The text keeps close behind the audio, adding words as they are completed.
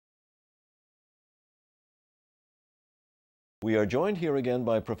We are joined here again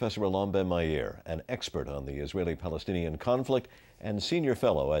by Professor Alon Ben-Meir, an expert on the Israeli-Palestinian conflict and senior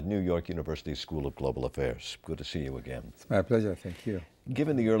fellow at New York University School of Global Affairs. Good to see you again. It's my pleasure. Thank you.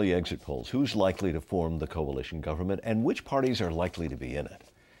 Given the early exit polls, who's likely to form the coalition government and which parties are likely to be in it?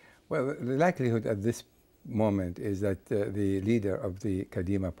 Well, the likelihood at this moment is that the leader of the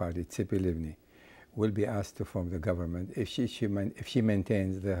Kadima Party, Tzipi Livni, will be asked to form the government if she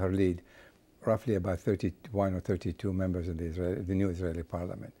maintains her lead, roughly about 31 or 32 members of the new Israeli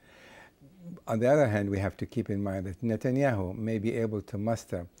parliament. On the other hand, we have to keep in mind that Netanyahu may be able to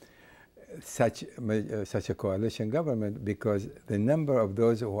muster such a coalition government because the number of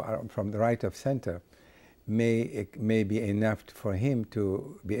those who are from the right of center may be enough for him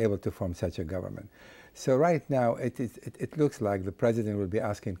to be able to form such a government. So right now, it looks like the president will be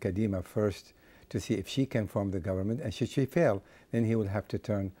asking Kadima first to see if she can form the government, and should she fail, then he will have to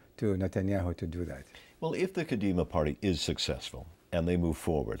turn to Netanyahu to do that. Well, if the Kadima Party is successful and they move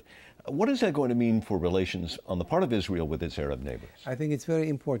forward, what is that going to mean for relations on the part of Israel with its Arab neighbors? I think it's very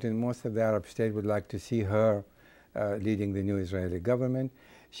important. Most of the Arab states would like to see her leading the new Israeli government.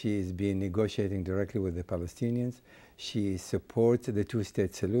 She's been negotiating directly with the Palestinians. She supports the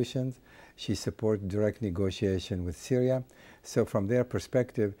two-state solutions. She supports direct negotiation with Syria. So from their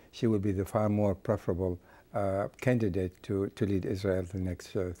perspective, she will be the far more preferable candidate to lead Israel the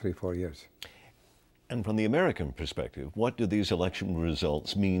next 3-4 years. And from the American perspective, what do these election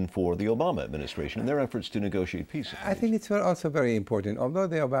results mean for the Obama administration and their efforts to negotiate peace? I think it's also very important. Although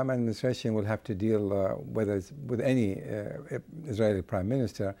the Obama administration will have to deal with any Israeli prime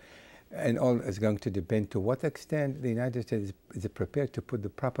minister, and all is going to depend to what extent the United States is prepared to put the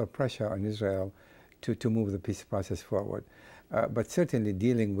proper pressure on Israel to move the peace process forward. But certainly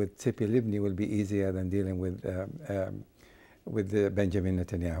dealing with Tzipi Livni will be easier than dealing with Benjamin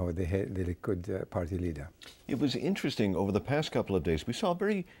Netanyahus, the Likud Party leader. It was interesting, over the past couple of days, we saw a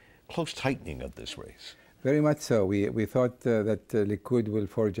very close tightening of this race. Very much so. We thought that Likud will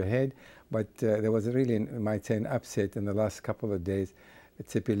forge ahead, but there was really, I might say, an upset in the last couple of days.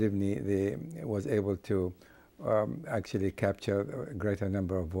 Tzipi Livni was able to actually capture a greater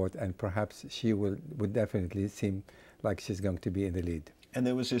number of votes, and perhaps she would definitely seem like she's going to be in the lead. And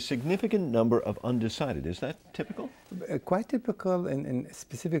there was a significant number of undecided. Is that typical? Quite typical,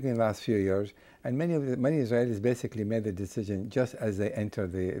 specifically in the last few years. And many Israelis basically made the decision just as they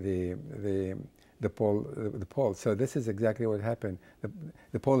entered the poll. So this is exactly what happened,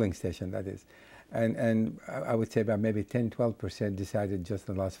 the polling station, that is. And I would say about maybe 10–12% decided just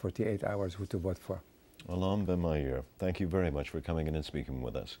in the last 48 hours who to vote for. Alon Ben-Meir, thank you very much for coming in and speaking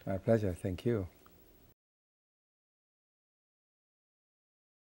with us. My pleasure. Thank you.